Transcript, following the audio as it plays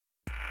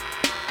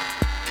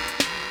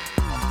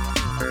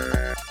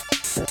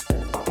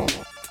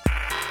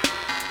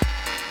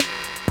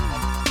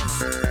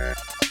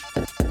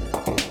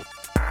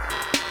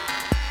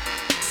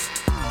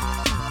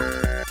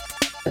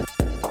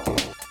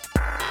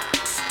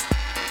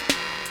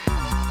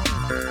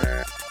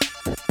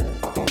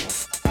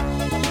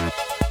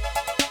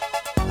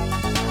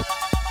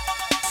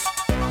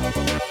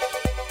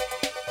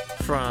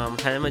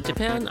Saitama,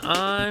 Japan,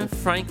 I'm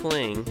Frank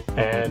Ling.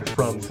 And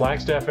from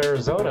Flagstaff,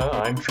 Arizona,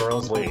 I'm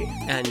Charles Lee.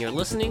 And you're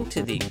listening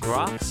to the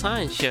Grok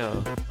Science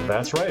Show.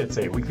 That's right, it's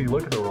a weekly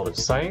look at the world of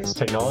science,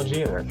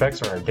 technology, and their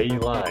effects on our daily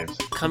lives.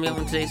 Coming up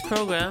in today's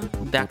program,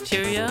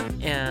 bacteria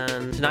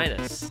and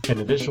tinnitus. In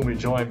addition, we'll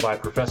be joined by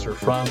Professor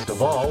Franz de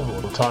Waal,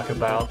 who will talk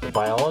about the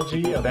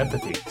biology of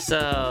empathy.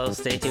 So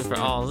stay tuned for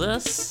all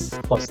this.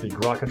 Plus the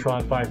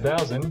Grokatron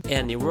 5000.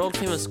 And the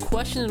world-famous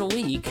question of the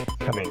week.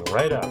 Coming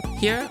right up.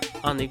 Here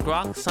on the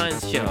Grok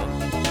Science Show.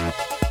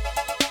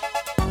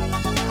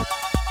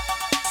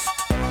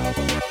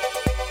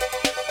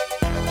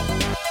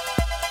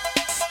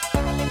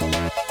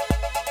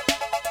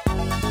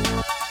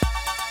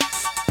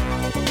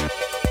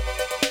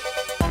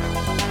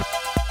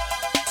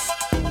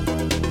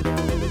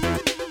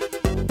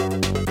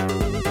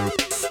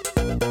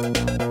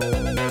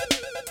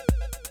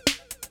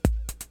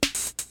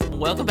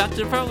 Welcome back to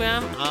the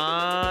program.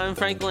 I'm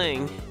Frank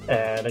Ling.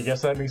 And I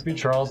guess that makes me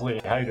Charles Lee.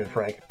 How you doing,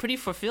 Frank? Pretty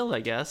fulfilled,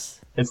 I guess.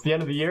 It's the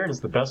end of the year and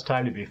it's the best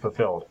time to be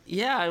fulfilled.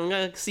 Yeah, I'm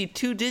going to see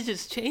 2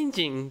 digits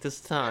changing this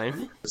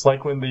time. It's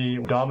like when the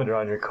odometer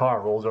on your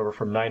car rolls over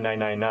from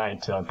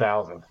 9999 to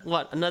 1000.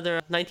 What, another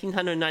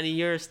 1990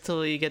 years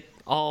till you get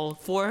all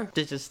 4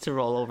 digits to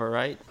roll over,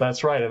 right?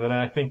 That's right, and then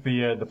I think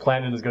the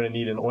planet is going to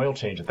need an oil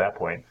change at that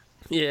point.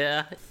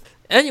 Yeah.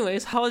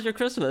 Anyways, how was your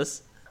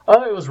Christmas?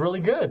 It was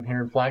really good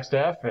here in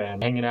Flagstaff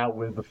and hanging out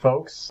with the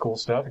folks. Cool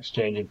stuff,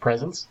 exchanging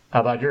presents.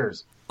 How about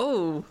yours?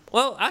 Oh,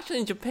 well, actually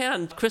in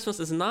Japan, Christmas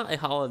is not a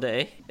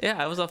holiday.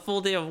 Yeah, it was a full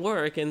day of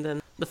work, and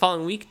then the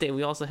following weekday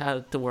we also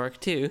had to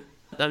work too.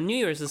 New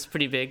Year's is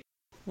pretty big.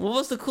 What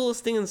was the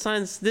coolest thing in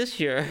science this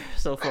year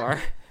so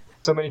far?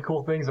 So many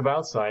cool things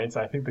about science.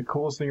 I think the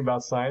coolest thing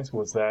about science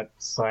was that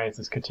science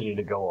is continuing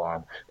to go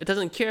on. It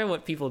doesn't care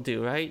what people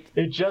do, right?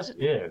 It just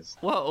is.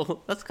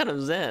 Whoa, that's kind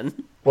of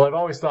zen. Well, I've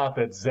always thought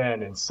that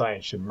Zen and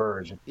science should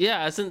merge.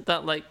 Yeah, isn't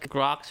that like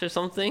Groks or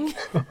something?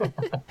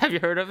 Have you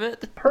heard of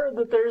it? Heard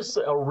that there's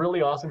a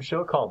really awesome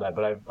show called that,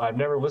 but I've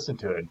never listened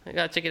to it. I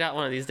gotta check it out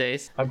one of these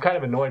days. I'm kind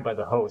of annoyed by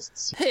the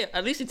hosts. Hey,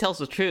 at least he tells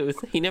the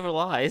truth. He never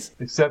lies.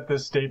 Except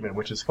this statement,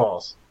 which is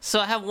false. So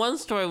I have one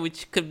story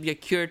which could be a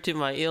cure to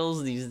my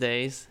ills these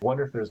days.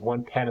 Wonder if there's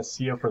one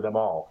panacea for them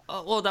all.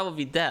 Well, that would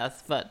be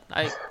death, but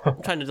I'm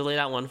trying to delay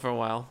that one for a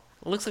while.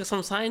 It looks like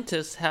some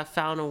scientists have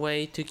found a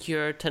way to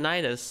cure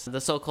tinnitus,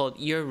 the so-called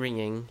ear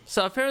ringing.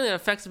 So apparently it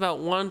affects about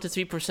 1 to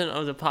 3%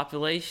 of the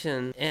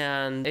population,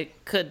 and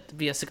it could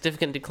be a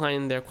significant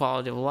decline in their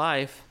quality of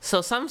life.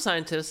 So some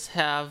scientists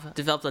have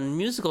developed a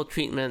musical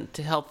treatment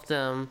to help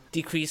them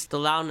decrease the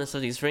loudness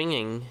of these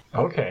ringing.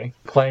 Okay.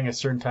 Playing a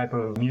certain type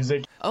of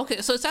music. Okay,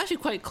 so it's actually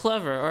quite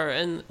clever,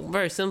 and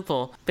very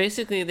simple.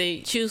 Basically,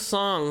 they choose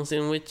songs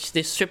in which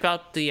they strip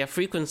out the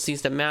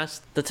frequencies that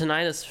match the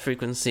tinnitus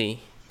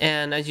frequency.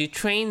 And as you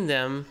train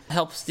them, it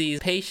helps these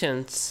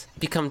patients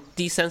become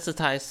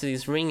desensitized to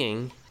these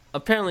ringing.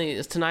 Apparently,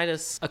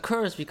 tinnitus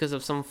occurs because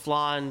of some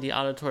flaw in the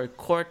auditory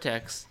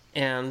cortex,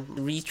 and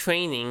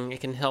retraining, it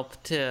can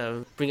help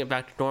to bring it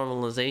back to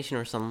normalization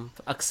or some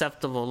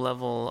acceptable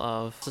level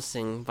of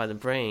processing by the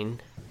brain.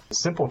 A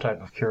simple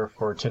type of cure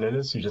for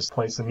tinnitus, you just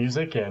play some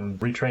music and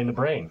retrain the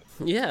brain.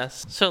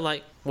 Yes, so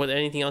like with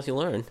anything else you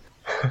learn.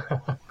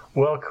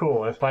 Well,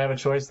 cool. If I have a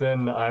choice,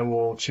 then I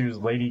will choose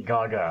Lady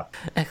Gaga.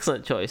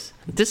 Excellent choice.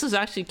 This was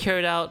actually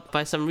carried out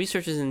by some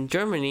researchers in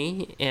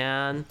Germany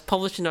and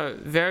published in a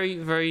very,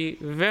 very,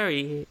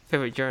 very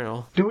favorite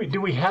journal. Do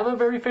we have a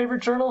very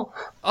favorite journal?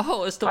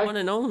 Oh, it's the one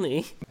and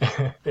only.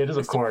 It is, of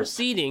It's the course,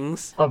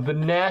 Proceedings of the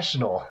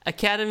National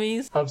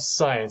Academies of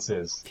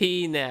Sciences.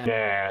 PNAS.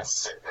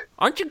 Yes.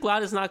 Aren't you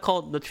glad it's not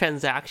called the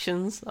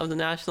Transactions of the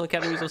National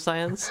Academies of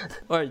Science?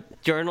 Or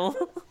Journal?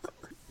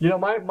 You know,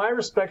 my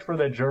respect for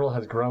that journal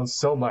has grown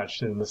so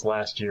much in this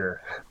last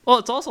year. Well,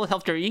 it's also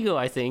helped your ego,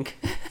 I think.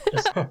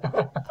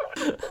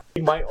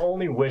 My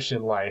only wish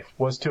in life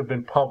was to have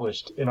been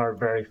published in our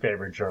very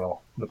favorite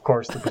journal. Of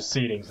course, the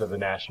Proceedings of the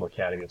National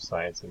Academy of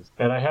Sciences.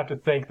 And I have to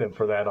thank them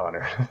for that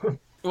honor.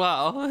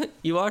 Wow,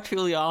 you are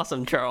truly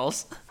awesome,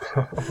 Charles.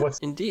 What's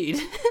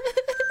Indeed.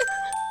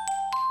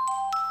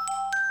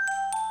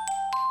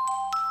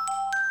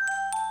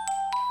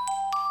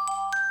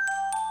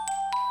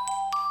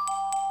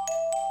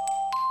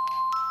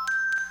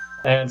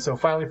 And so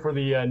finally for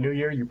the new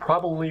year, you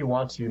probably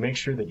want to make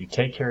sure that you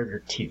take care of your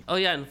teeth. Oh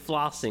yeah, and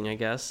flossing, I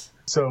guess.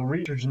 So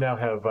researchers now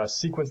have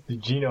sequenced the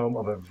genome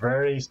of a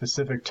very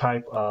specific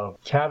type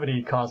of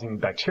cavity-causing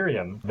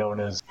bacterium known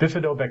as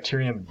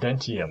Bifidobacterium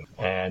dentium.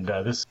 And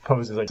this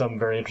poses some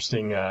very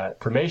interesting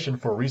information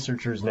for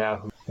researchers now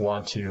who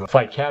want to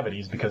fight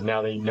cavities because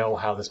now they know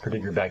how this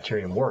particular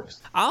bacterium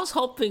works. I was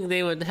hoping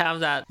they would have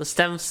the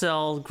stem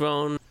cell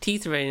grown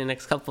teeth ready in the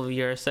next couple of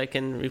years so I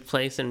can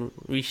replace and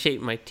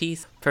reshape my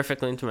teeth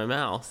perfectly into my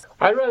mouth.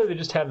 I'd rather they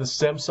just have the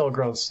stem cell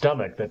grown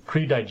stomach that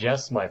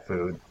pre-digests my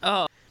food.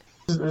 Oh.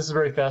 This is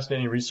very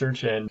fascinating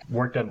research and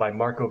work done by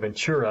Marco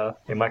Ventura,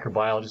 a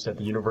microbiologist at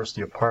the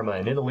University of Parma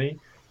in Italy.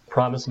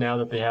 promise now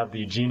that they have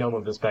the genome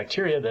of this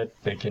bacteria that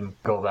they can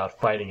go about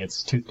fighting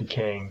its tooth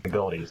decaying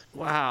abilities.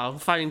 Wow,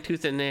 fighting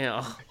tooth and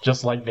nail.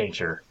 Just like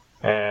nature.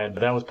 And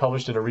that was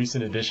published in a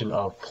recent edition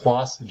of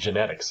PLOS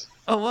Genetics.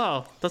 Oh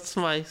wow, that's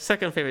my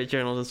second favorite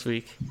journal this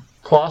week.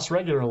 PLOS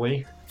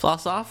regularly.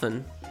 Floss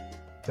often.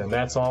 And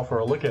that's all for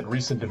a look at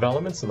recent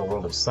developments in the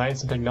world of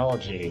science and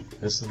technology.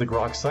 This is the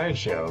Grok Science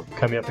Show.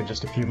 Coming up in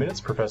just a few minutes,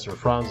 Professor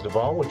Frans de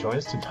Waal will join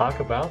us to talk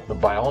about the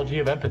biology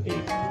of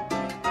empathy.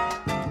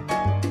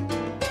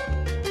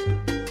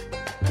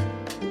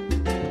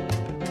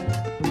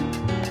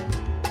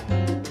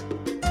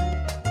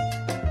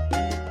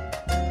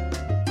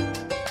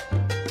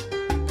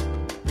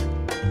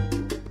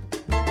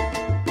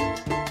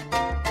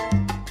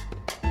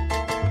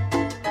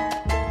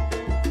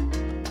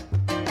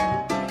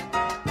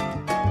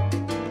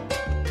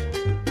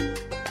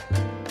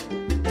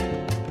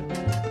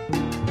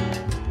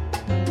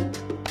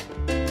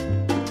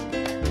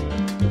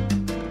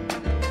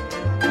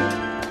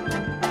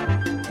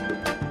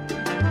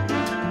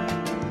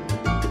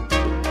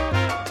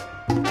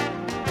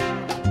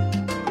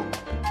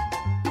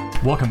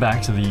 Welcome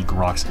back to the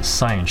Grok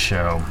Science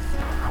Show.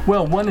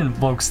 Well, one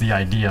invokes the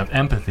idea of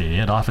empathy.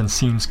 It often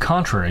seems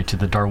contrary to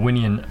the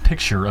Darwinian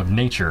picture of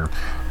nature,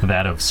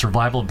 that of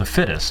survival of the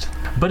fittest.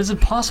 But is it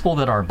possible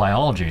that our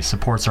biology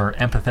supports our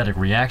empathetic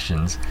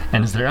reactions,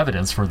 and is there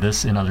evidence for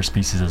this in other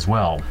species as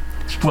well?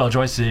 Well,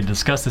 joining us today to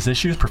discuss this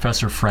issue is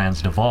Professor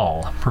Frans de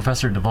Waal.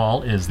 Professor de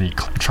Waal is the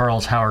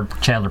Charles Howard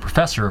Chandler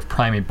Professor of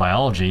Primate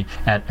Biology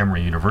at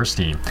Emory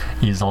University.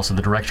 He is also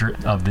the director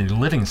of the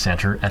Living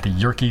Center at the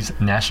Yerkes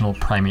National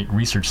Primate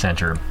Research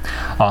Center.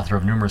 Author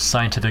of numerous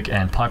scientific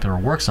and popular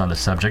works on the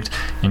subject,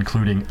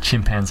 including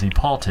Chimpanzee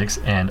Politics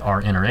and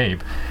Our Inner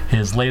Ape,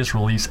 his latest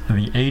release,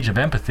 The Age of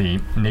Empathy,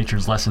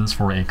 Nature's Lessons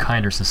for a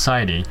Kinder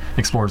Society,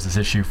 explores this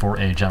issue for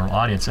a general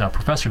audience.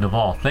 Professor de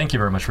Waal, thank you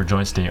very much for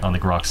joining us today on the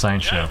Grok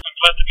Science Show.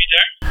 Glad to be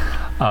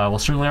there. Well,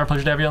 certainly our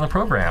pleasure to have you on the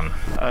program.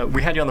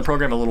 We had you on the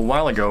program a little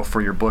while ago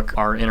for your book,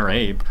 Our Inner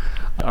Ape.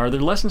 Are there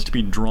lessons to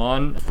be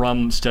drawn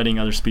from studying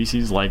other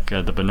species like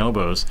the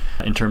bonobos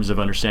in terms of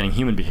understanding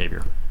human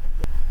behavior?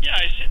 Yeah,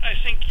 I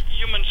think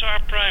humans are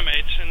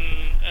primates,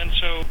 and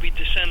so we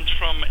descend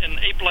from an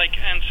ape-like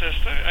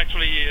ancestor.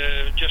 Actually,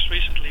 just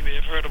recently we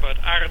have heard about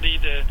Ardi,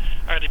 the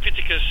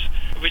Ardipithecus,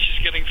 which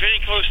is getting very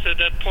close to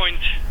that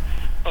point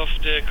of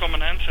the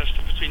common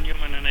ancestor between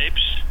human and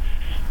apes.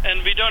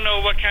 And we don't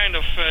know what kind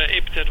of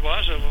ape that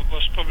was. It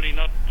was probably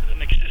not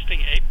an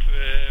existing ape.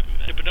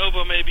 The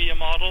bonobo may be a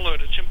model, or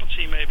the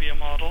chimpanzee may be a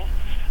model.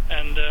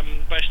 And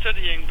by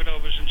studying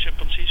bonobos and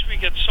chimpanzees, we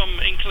get some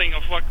inkling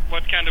of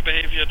what kind of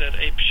behavior that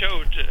ape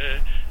showed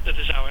that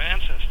is our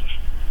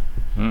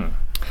ancestor.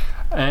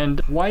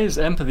 And why is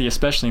empathy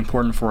especially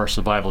important for our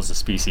survival as a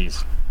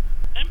species?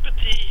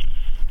 Empathy,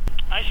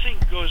 I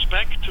think, goes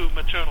back to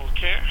maternal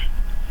care,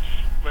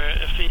 where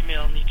a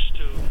female needs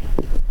to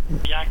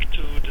react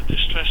to the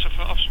distress of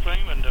her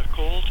offspring when they're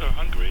cold or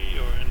hungry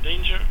or in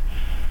danger.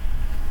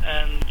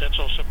 And that's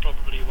also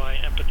probably why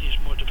empathy is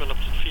more developed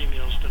in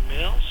females than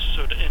males.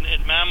 So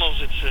in mammals,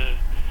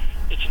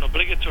 it's an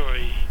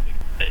obligatory.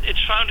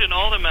 It's found in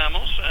all the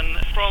mammals, and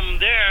from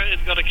there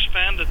it got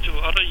expanded to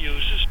other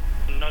uses,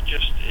 not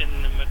just in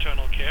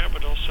maternal care,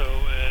 but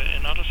also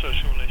in other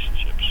social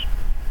relationships.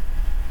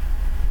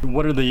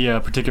 What are the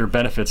particular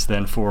benefits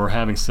then for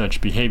having such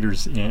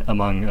behaviors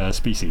among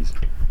species?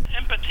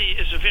 Empathy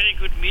is a very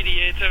good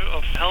mediator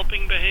of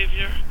helping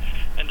behavior,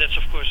 and that's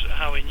of course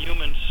how in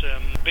humans,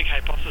 big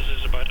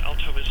hypothesis about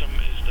altruism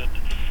is that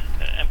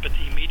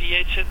empathy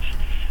mediates it.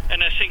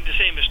 And I think the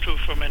same is true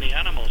for many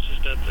animals,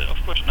 is that of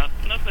course not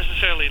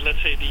necessarily,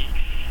 let's say,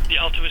 the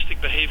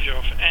altruistic behavior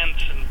of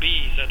ants and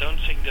bees. I don't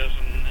think there's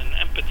an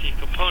empathy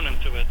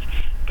component to it.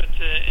 But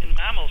in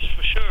mammals,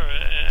 for sure,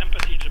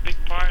 empathy is a big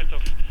part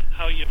of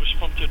how you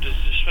respond to the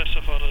distress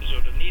of others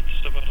or the needs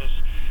of others.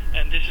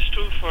 And this is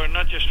true for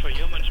not just for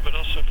humans, but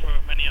also for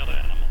many other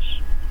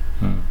animals.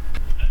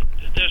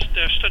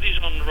 There are studies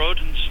on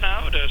rodents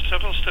now. There are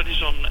several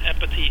studies on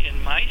empathy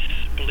in mice,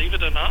 believe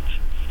it or not.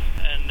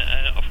 And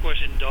of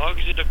course in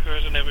dogs it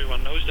occurs, and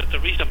everyone knows that the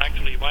reason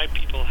actually why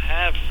people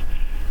have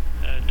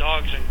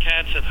dogs and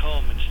cats at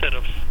home instead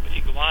of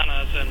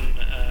iguanas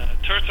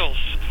and turtles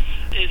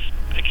is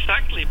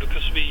exactly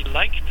because we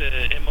like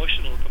the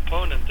emotional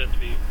component, that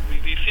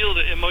we feel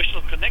the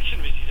emotional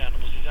connection with these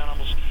animals. These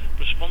animals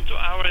respond to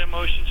our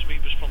emotions, we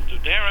respond to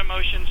their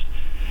emotions,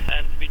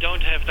 and we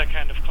don't have that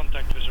kind of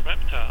contact with a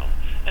reptile.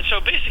 And so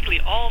basically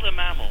all the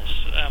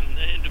mammals,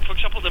 for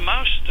example the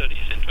mouse study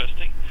is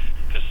interesting,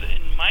 because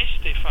in mice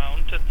they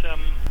found that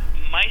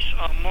mice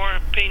are more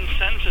pain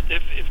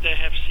sensitive if they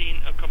have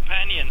seen a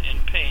companion in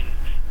pain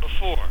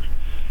before.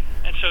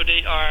 And so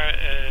they are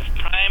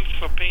primed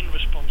for pain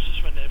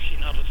responses when they have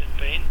seen others in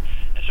pain.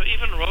 And so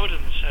even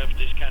rodents have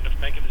this kind of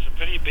mechanism,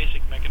 very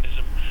basic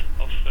mechanism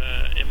of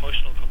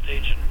emotional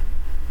contagion.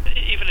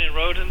 Even in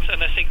rodents,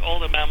 and I think all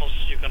the mammals,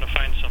 you're going to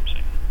find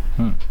something.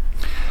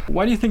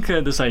 Why do you think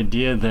this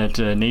idea that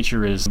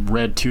nature is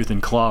red tooth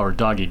and claw or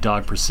dog eat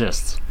dog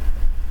persists?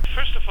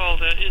 First of of all,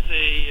 there is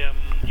a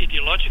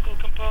ideological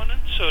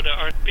component. So there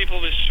are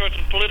people with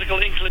certain political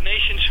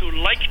inclinations who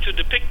like to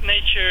depict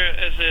nature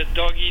as a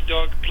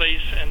dog-eat-dog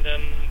place and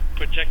then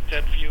project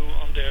that view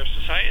on their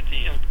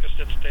society, and because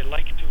they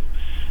like to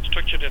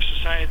structure their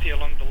society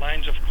along the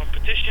lines of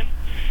competition.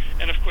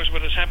 And of course,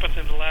 what has happened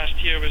in the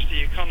last year is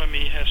the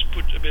economy has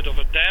put a bit of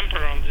a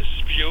damper on this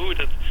view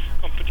that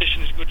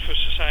competition is good for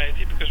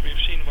society, because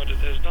we've seen what it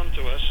has done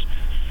to us.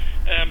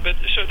 But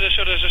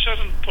there's a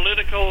certain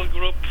political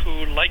group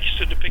who likes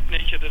to depict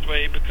nature that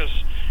way because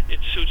it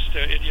suits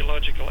their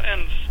ideological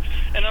ends.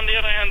 And on the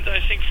other hand, I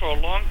think for a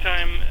long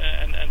time,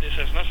 and this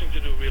has nothing to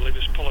do really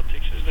with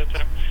politics, is that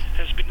there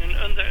has been an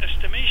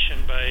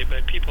underestimation by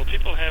people.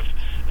 People have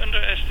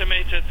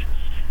underestimated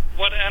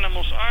what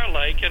animals are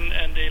like,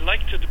 and they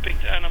like to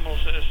depict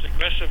animals as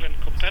aggressive and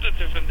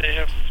competitive, and they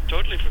have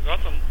totally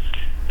forgotten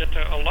that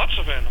there are lots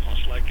of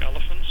animals like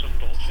elephants and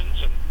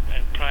dolphins and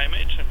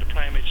primates, and the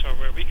primates are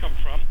where we come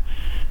from,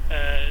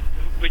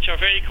 which are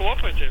very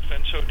cooperative,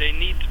 and so they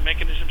need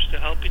mechanisms to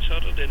help each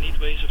other. They need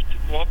ways to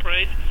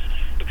cooperate,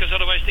 because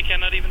otherwise they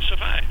cannot even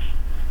survive.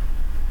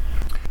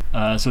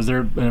 So is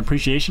there an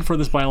appreciation for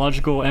this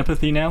biological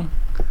empathy now?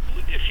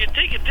 If you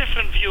take a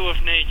different view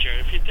of nature,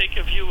 if you take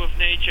a view of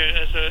nature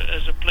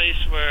as a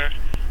place where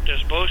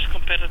there's both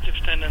competitive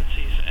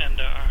tendencies and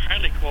there are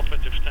highly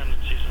cooperative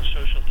tendencies and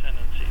social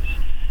tendencies,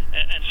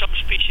 and some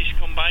species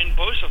combine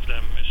both of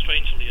them,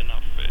 strangely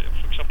enough.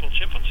 For example,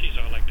 chimpanzees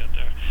are like that.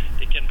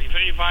 They can be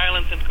very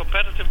violent and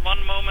competitive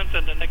one moment,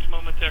 and the next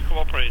moment they're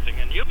cooperating.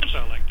 And humans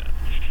are like that.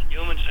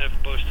 Humans have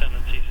both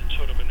tendencies in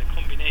sort of in a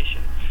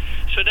combination.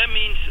 So that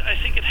means, I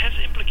think it has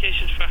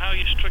implications for how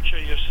you structure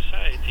your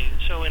society.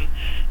 So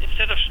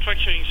instead of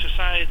structuring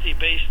society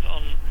based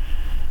on,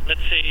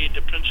 let's say,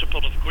 the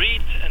principle of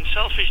greed and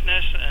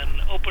selfishness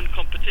and open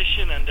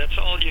competition, and that's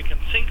all you can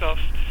think of,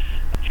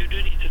 you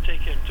do need to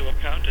take into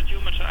account that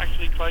humans are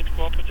actually quite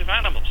cooperative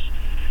animals.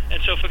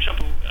 And so, for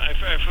example, I've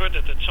heard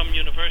that at some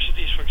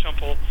universities, for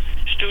example,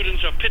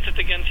 students are pitted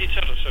against each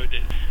other. So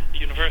the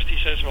university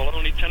says, well,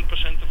 only 10%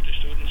 of the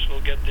students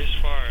will get this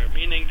far,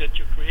 meaning that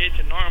you create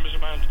enormous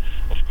amount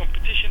of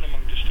competition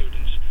among the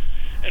students.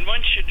 And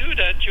once you do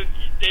that,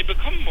 they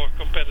become more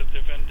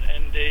competitive,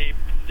 and they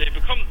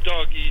become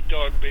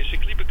dog-eat-dog,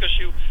 basically, because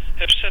you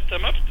have set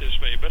them up this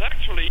way. But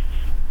actually,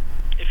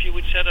 if you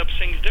would set up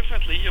things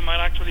differently, you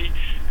might actually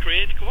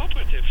create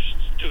cooperative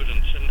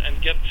students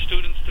and get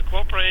students to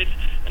cooperate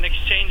and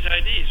exchange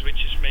ideas,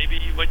 which is maybe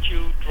what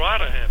you'd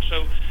rather have.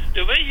 So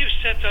the way you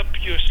set up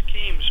your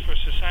schemes for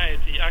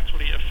society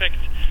actually affect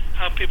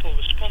how people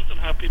respond and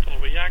how people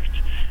react,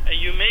 and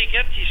you may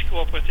get these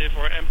cooperative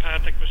or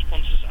empathic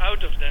responses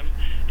out of them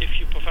if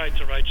you provide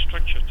the right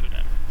structure to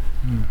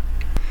them.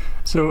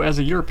 So as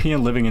a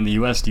European living in the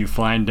U.S., do you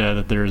find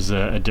that there's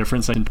a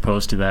difference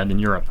opposed to that in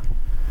Europe?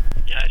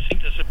 Yeah, I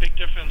think there's a big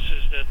difference,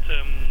 is that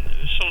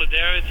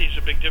solidarity is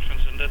a big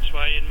difference, and that's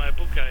why in my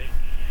book I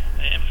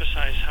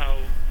emphasize how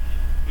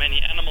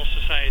many animal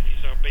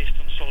societies are based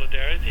on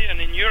solidarity.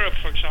 And in Europe,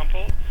 for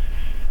example,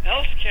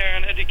 healthcare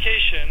and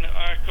education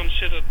are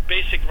considered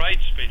basic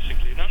rights,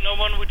 basically. No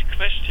one would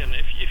question.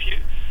 If you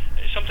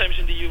sometimes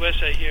in the U.S.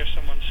 I hear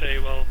someone say,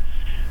 well,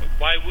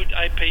 why would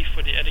I pay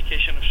for the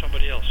education of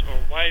somebody else? Or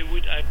why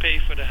would I pay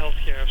for the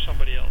healthcare of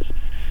somebody else?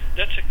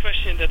 That's a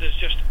question that is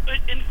just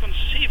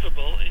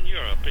inconceivable in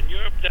Europe. In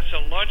Europe, that's a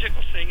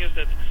logical thing, is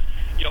that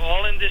you're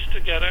all in this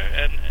together,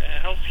 and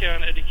healthcare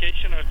and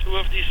education are two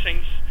of these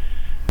things,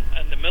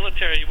 and the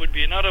military would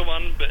be another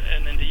one.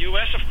 And in the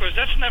U.S., of course,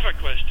 that's never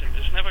questioned.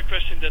 It's never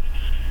questioned that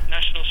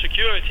national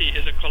security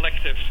is a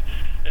collective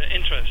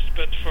interest.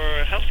 But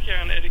for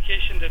healthcare and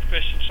education, that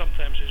question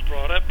sometimes is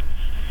brought up.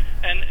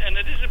 And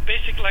it is a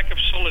basic lack of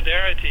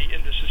solidarity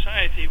in the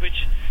society,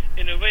 which,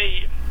 in a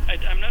way,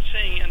 I'm not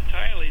saying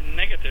entirely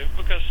negative,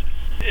 because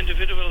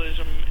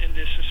individualism in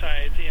this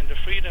society and the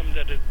freedom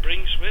that it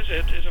brings with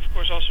it is, of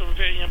course, also a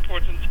very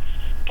important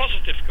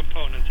positive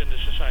component in the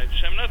society.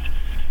 So I'm not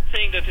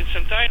saying that it's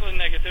entirely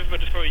negative,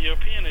 but for a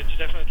European, it's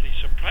definitely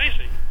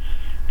surprising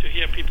to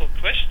hear people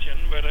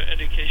question whether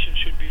education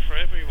should be for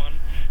everyone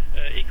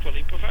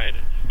equally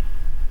provided.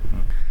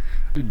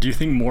 Do you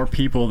think more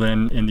people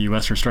than in the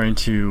U.S. are starting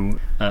to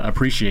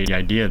appreciate the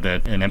idea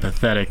that an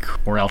empathetic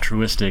or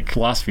altruistic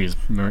philosophy is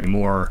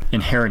more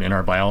inherent in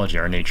our biology,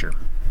 our nature?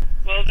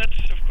 Well, that's,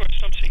 of course,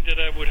 something that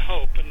I would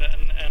hope.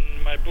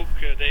 And my book,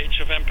 The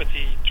Age of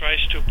Empathy,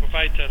 tries to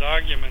provide that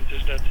argument,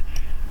 is that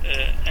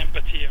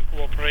empathy and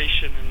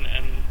cooperation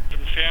and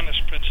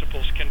fairness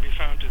principles can be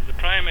found in the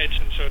primates,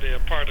 and so they are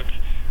part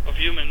of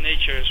human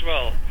nature as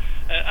well.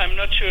 I'm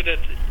not sure that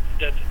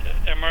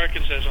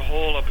Americans as a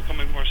whole are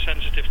becoming more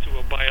sensitive to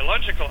a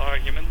biological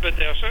argument, but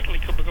they are certainly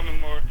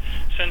becoming more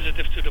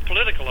sensitive to the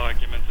political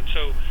argument. And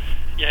so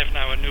you have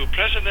now a new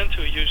president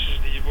who uses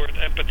the word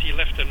empathy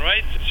left and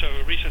right. So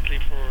recently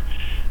for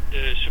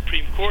the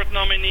Supreme Court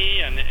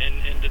nominee, and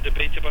in the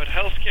debate about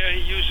healthcare,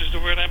 he uses the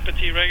word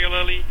empathy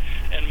regularly,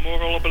 and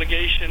moral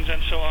obligations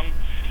and so on.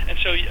 And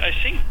so I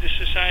think the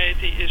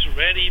society is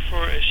ready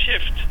for a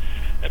shift,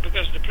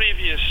 because the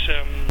previous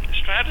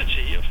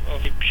strategy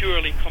of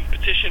purely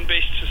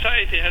competition-based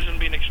society hasn't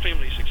been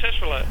extremely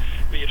successful.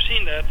 We have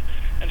seen that.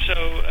 And so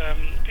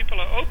people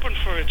are open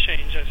for a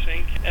change, I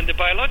think. And the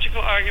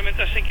biological argument,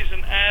 I think, is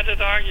an added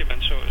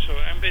argument. So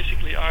I'm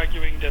basically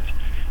arguing that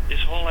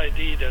this whole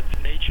idea that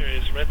nature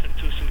is rat in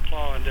tooth and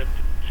claw, and that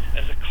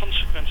as a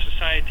consequence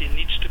society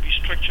needs to be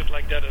structured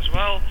like that as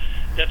well,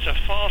 that's a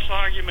false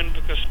argument,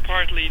 because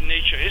partly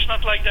nature is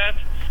not like that,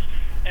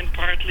 and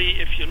partly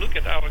if you look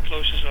at our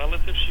closest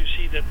relatives, you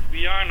see that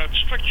we are not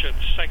structured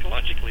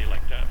psychologically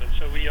like that. And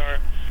so we are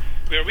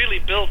really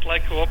built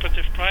like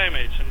cooperative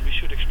primates, and we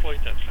should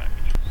exploit that fact.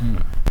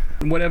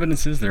 What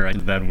evidence is there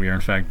that we are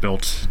in fact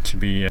built to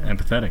be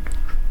empathetic?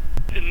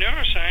 In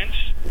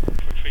neuroscience,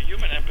 for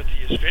human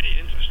empathy is very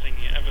interesting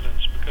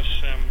evidence,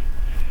 because,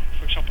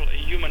 for example, a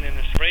human in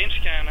a brain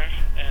scanner,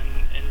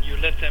 and you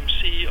let them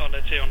see, or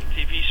let's say on a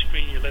TV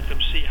screen, you let them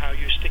see how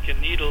you stick a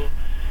needle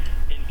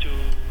into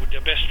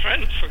their best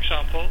friend, for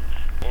example,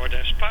 or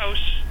their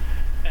spouse,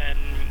 and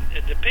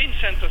the pain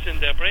centers in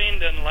their brain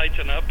then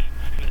lighten up,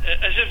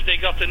 as if they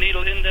got the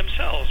needle in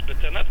themselves, but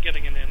they're not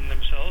getting it in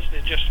themselves,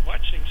 they're just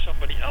watching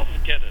somebody else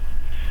get it.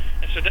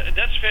 And so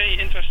that's very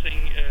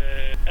interesting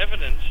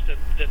evidence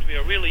that we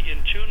are really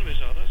in tune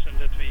with others, and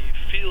that we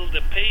feel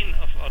the pain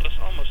of others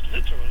almost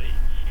literally.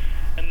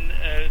 And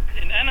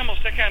in animals,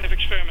 that kind of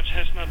experiments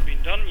has not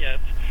been done yet,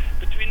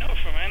 but we know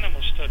from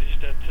animal studies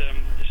that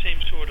the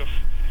same sort of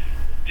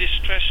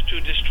distress to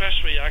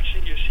distress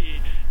reaction,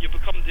 you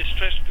become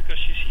distressed because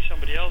you see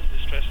somebody else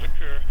distressed,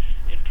 occur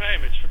in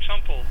primates. For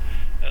example,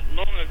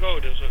 long ago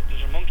there's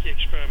a monkey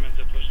experiment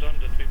that was done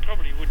that we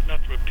probably would not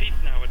repeat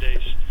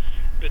nowadays,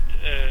 but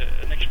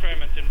an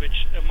experiment in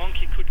which a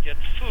monkey could get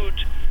food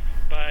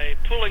by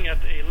pulling at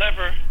a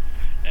lever,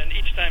 and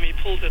each time he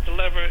pulled at the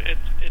lever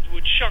it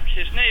would shock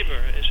his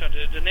neighbor, so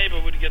the neighbor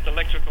would get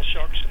electrical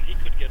shocks and he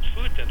could get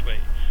food that way.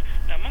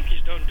 Now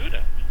monkeys don't do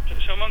that.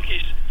 So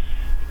monkeys,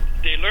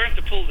 they learn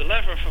to pull the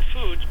lever for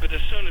food, but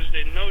as soon as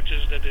they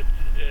notice that it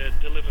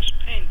delivers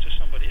pain to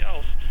somebody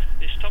else,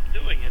 they stop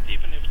doing it,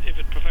 even if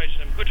it provides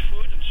them good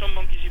food. And some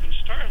monkeys even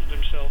starve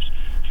themselves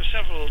for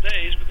several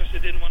days because they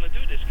didn't want to do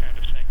this kind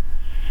of thing.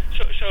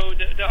 So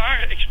there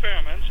are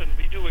experiments, and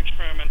we do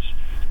experiments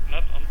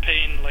not on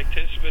pain like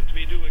this, but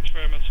we do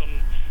experiments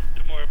on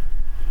the more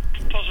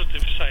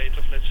positive side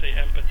of, let's say,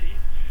 empathy.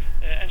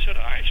 And so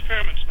there are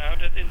experiments now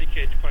that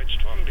indicate quite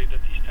strongly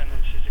that these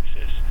tendencies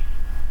exist.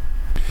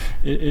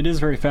 It is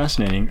very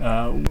fascinating.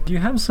 Do you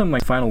have some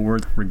final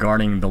words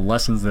regarding the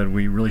lessons that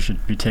we really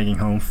should be taking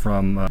home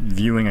from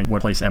viewing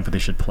what place empathy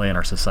should play in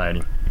our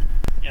society?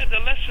 Yeah, the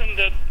lesson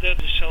that the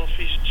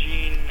selfish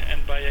gene,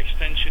 and by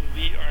extension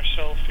we are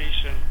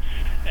selfish,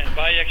 and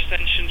by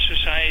extension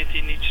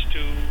society needs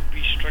to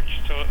be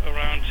structured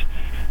around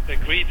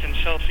greed and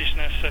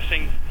selfishness. I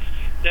think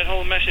that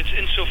whole message,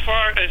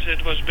 insofar as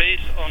it was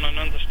based on an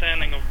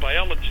understanding of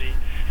biology,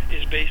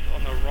 is based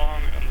on a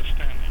wrong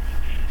understanding.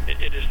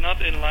 It is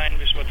not in line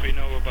with what we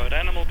know about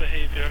animal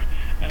behavior,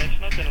 and it's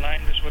not in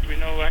line with what we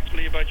know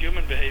actually about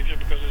human behavior,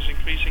 because there's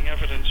increasing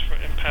evidence for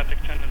empathic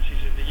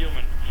tendencies in the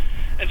human.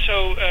 And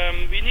so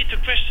we need to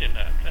question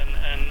that.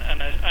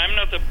 And I'm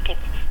not a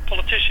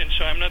politician,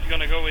 so I'm not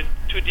going to go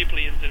too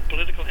deeply into the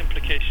political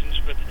implications,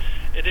 but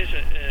it is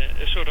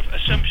a sort of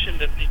assumption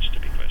that needs to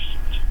be questioned.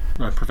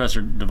 Professor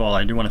Duvall,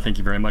 I do want to thank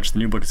you very much. The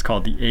new book is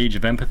called The Age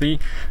of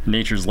Empathy,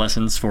 Nature's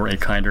Lessons for a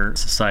Kinder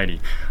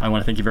Society. I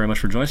want to thank you very much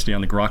for joining us today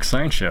on the Grok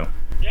Science Show.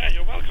 Yeah,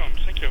 you're welcome.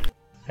 Thank you.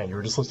 And you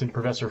were just listening to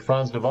Professor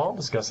Franz Duvall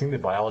discussing the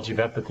biology of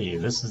empathy.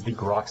 This is the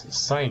Grok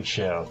Science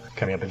Show.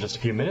 Coming up in just a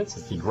few minutes,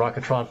 it's the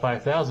Grokatron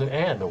 5000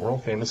 and the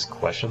world-famous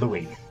Question of the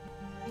Week.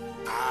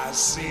 I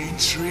see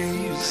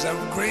trees of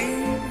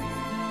green,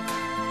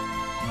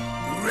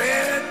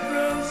 red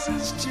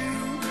roses too.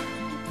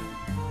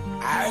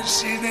 I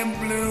see them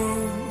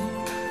bloom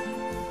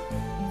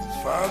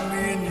for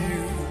me and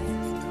you,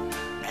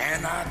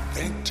 and I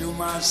think to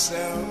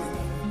myself,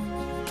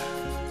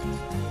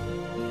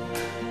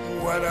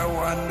 what a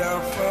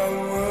wonderful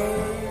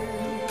world.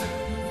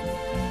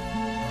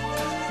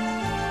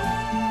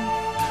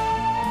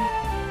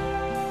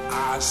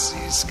 I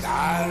see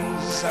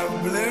skies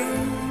of blue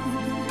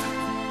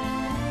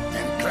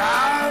and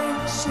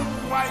clouds of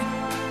white,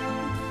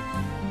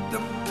 the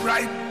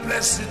bright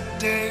blessed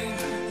day,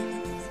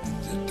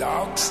 the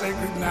dark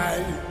sacred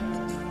night,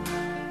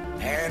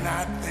 and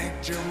I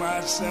think to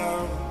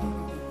myself,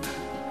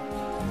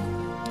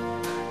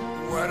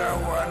 what a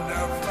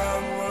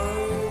wonderful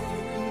world.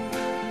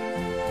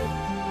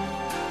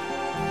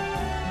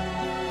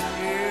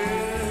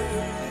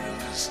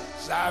 Yes,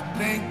 I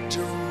think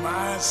to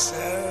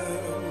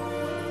myself,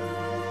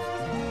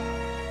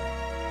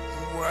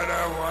 what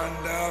a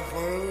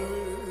wonderful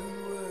world.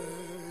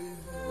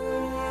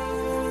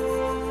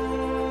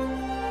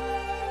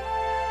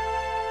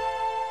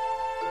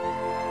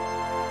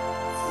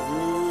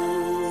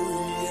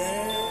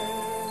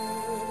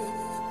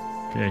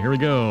 Okay, here we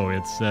go.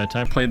 It's time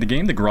to play the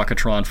game, the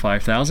Grokatron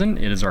 5000.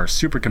 It is our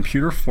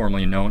supercomputer,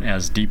 formerly known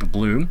as Deep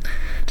Blue.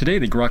 Today,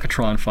 the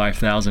Grokatron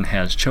 5000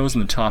 has chosen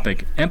the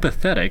topic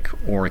empathetic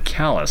or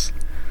callous.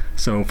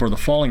 So for the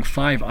following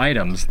 5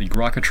 items, the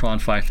Grokatron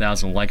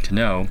 5000 would like to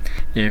know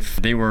if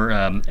they were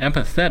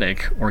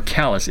empathetic or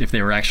callous if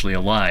they were actually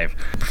alive.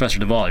 Professor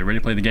Duvall, you ready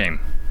to play the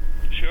game?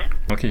 Sure.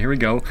 Okay, here we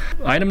go.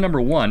 Item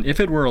number 1, if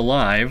it were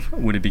alive,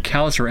 would it be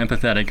callous or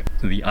empathetic?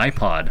 The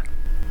iPod.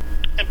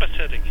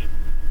 Empathetic.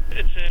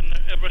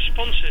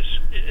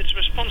 It's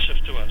responsive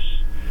to us.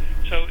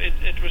 So it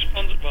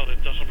responds, well,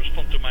 it doesn't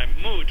respond to my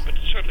mood, but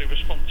it certainly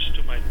responds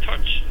to my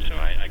touch. So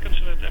I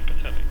consider it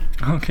empathetic.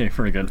 Okay,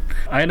 very good.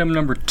 Item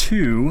number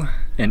 2,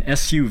 an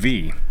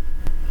SUV.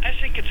 I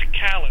think it's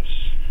callous.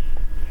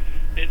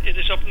 It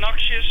is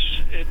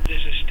obnoxious. It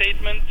is a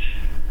statement.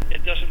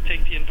 It doesn't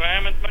take the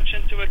environment much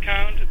into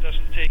account. It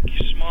doesn't take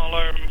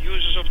smaller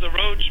users of the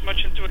roads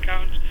much into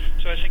account.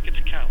 So I think it's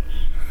callous.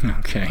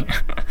 Okay.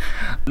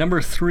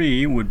 Number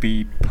 3 would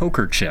be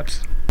poker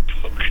chips.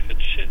 Poker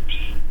chips.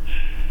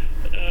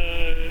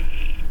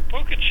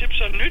 Poker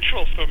chips are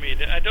neutral for me.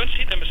 I don't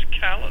see them as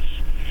callous.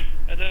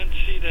 I don't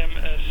see them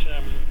as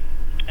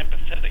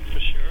empathetic for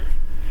sure.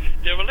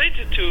 They're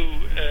related to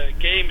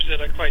games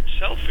that are quite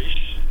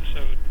selfish,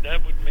 so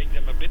that would make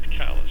them a bit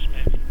callous,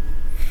 maybe.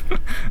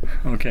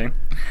 Okay.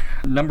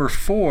 Number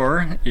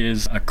 4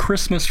 is a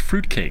Christmas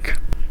fruitcake.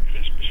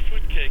 Christmas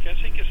fruitcake, I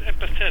think, is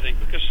empathetic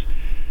because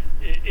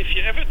if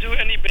you ever do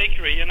any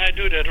bakery, and I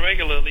do that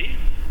regularly,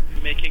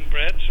 making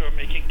breads or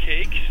making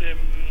cakes,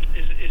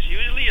 is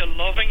usually a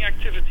loving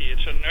activity.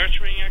 It's a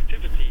nurturing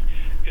activity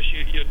because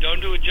you don't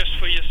do it just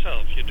for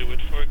yourself. You do it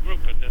for a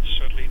group, and that's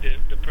certainly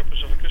the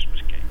purpose of a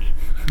Christmas cake.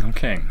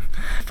 Okay.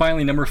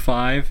 Finally, number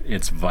 5,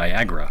 it's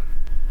Viagra.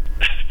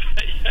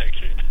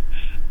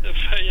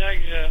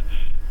 Viagra,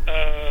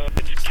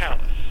 it's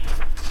callous.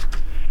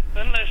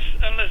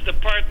 Unless the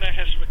partner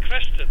has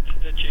requested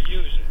that you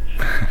use it.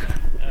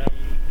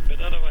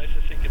 But otherwise,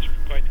 I think it's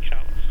quite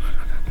callous.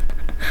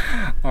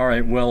 All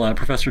right, well,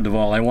 Professor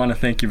Duvall, I want to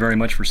thank you very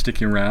much for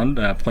sticking around,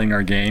 playing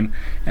our game,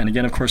 and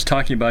again, of course,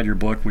 talking about your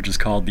book, which is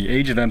called The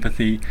Age of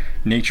Empathy,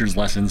 Nature's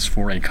Lessons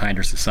for a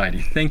Kinder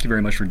Society. Thank you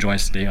very much for joining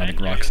us today on the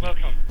Groks. You're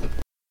welcome.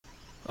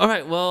 All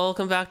right,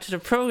 welcome back to the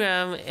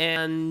program,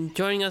 and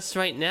joining us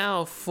right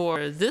now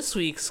for this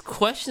week's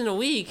Question of the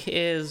Week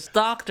is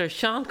Dr.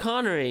 Sean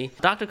Connery.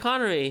 Dr.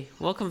 Connery,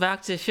 welcome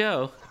back to the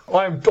show.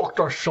 I'm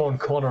Dr. Sean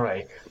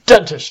Connery,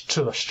 dentist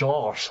to the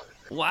stars.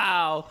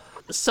 Wow.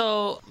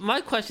 So, my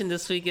question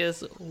this week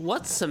is,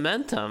 what's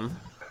cementum?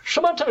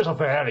 Cementum is a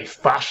very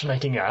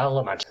fascinating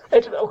element.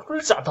 It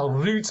roots at the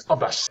roots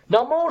of the...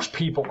 Now, most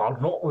people are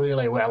not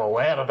really well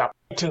aware of that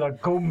to the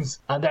gums,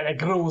 and then it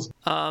grows.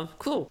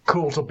 Cool.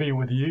 Cool to be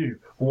with you.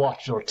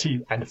 Watch your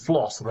teeth and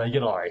floss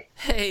regularly.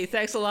 Hey,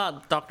 thanks a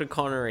lot, Dr.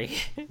 Connery.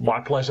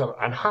 My pleasure,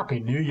 and Happy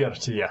New Year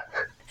to you.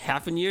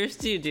 Happy New Year's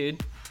to you,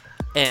 dude.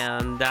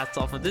 And that's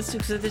all for this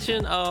week's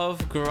edition of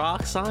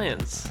Grok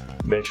Science.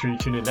 Make sure you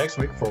tune in next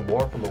week for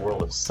more from the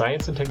world of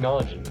science and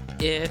technology.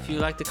 If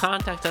you'd like to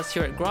contact us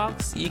here at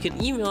Groks, you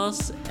can email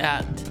us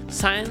at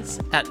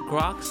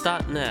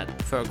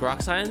science@groks.net. For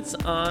Grok Science,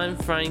 I'm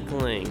Frank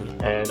Ling.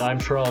 And I'm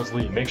Charles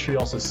Lee. Make sure you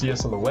also see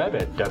us on the web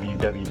at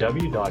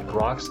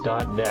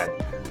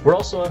www.groks.net. We're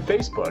also on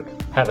Facebook.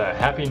 Have a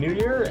Happy New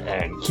Year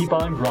and keep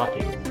on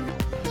grokking.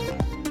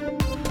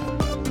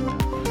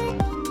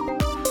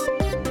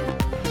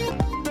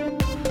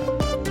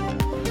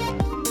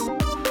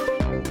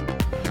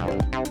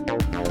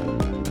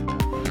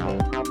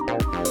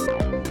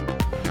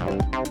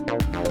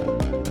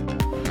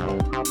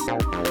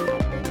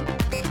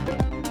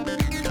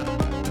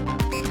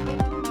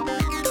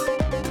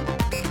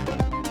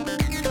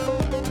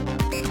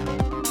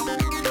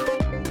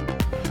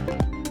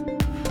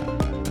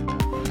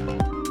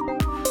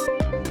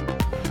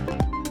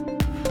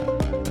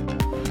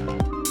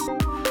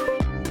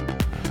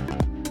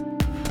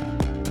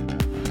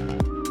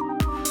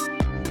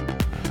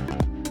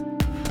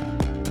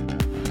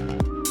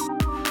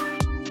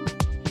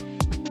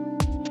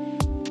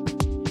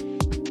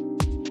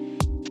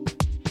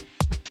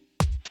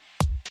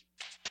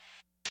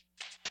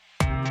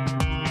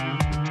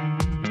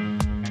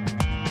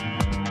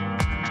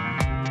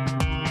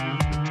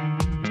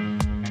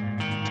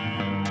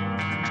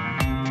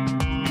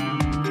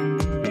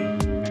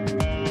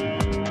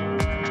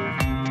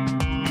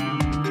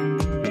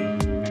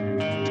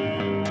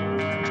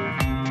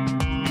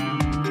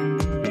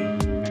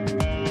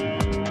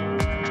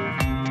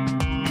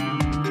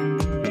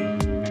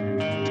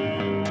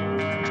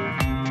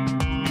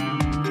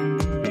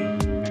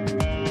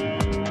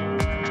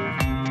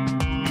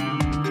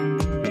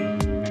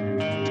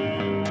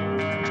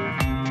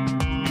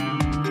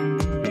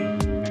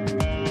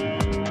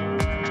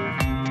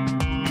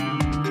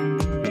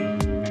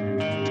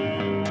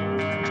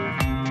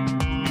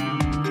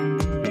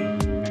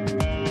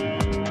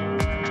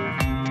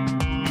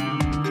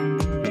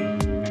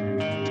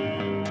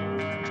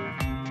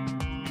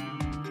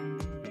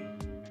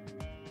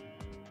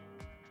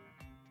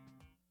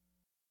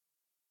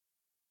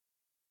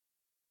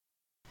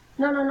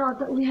 No,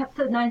 we have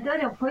the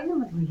 9:30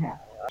 appointment we have.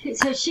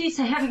 So she's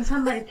having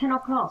somebody at 10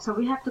 o'clock, so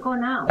we have to go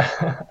now.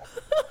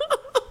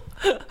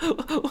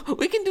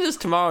 We can do this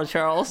tomorrow,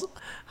 Charles.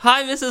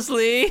 Hi, Mrs.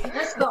 Lee.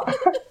 Let's go.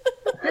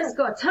 Let's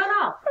go. Turn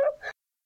up.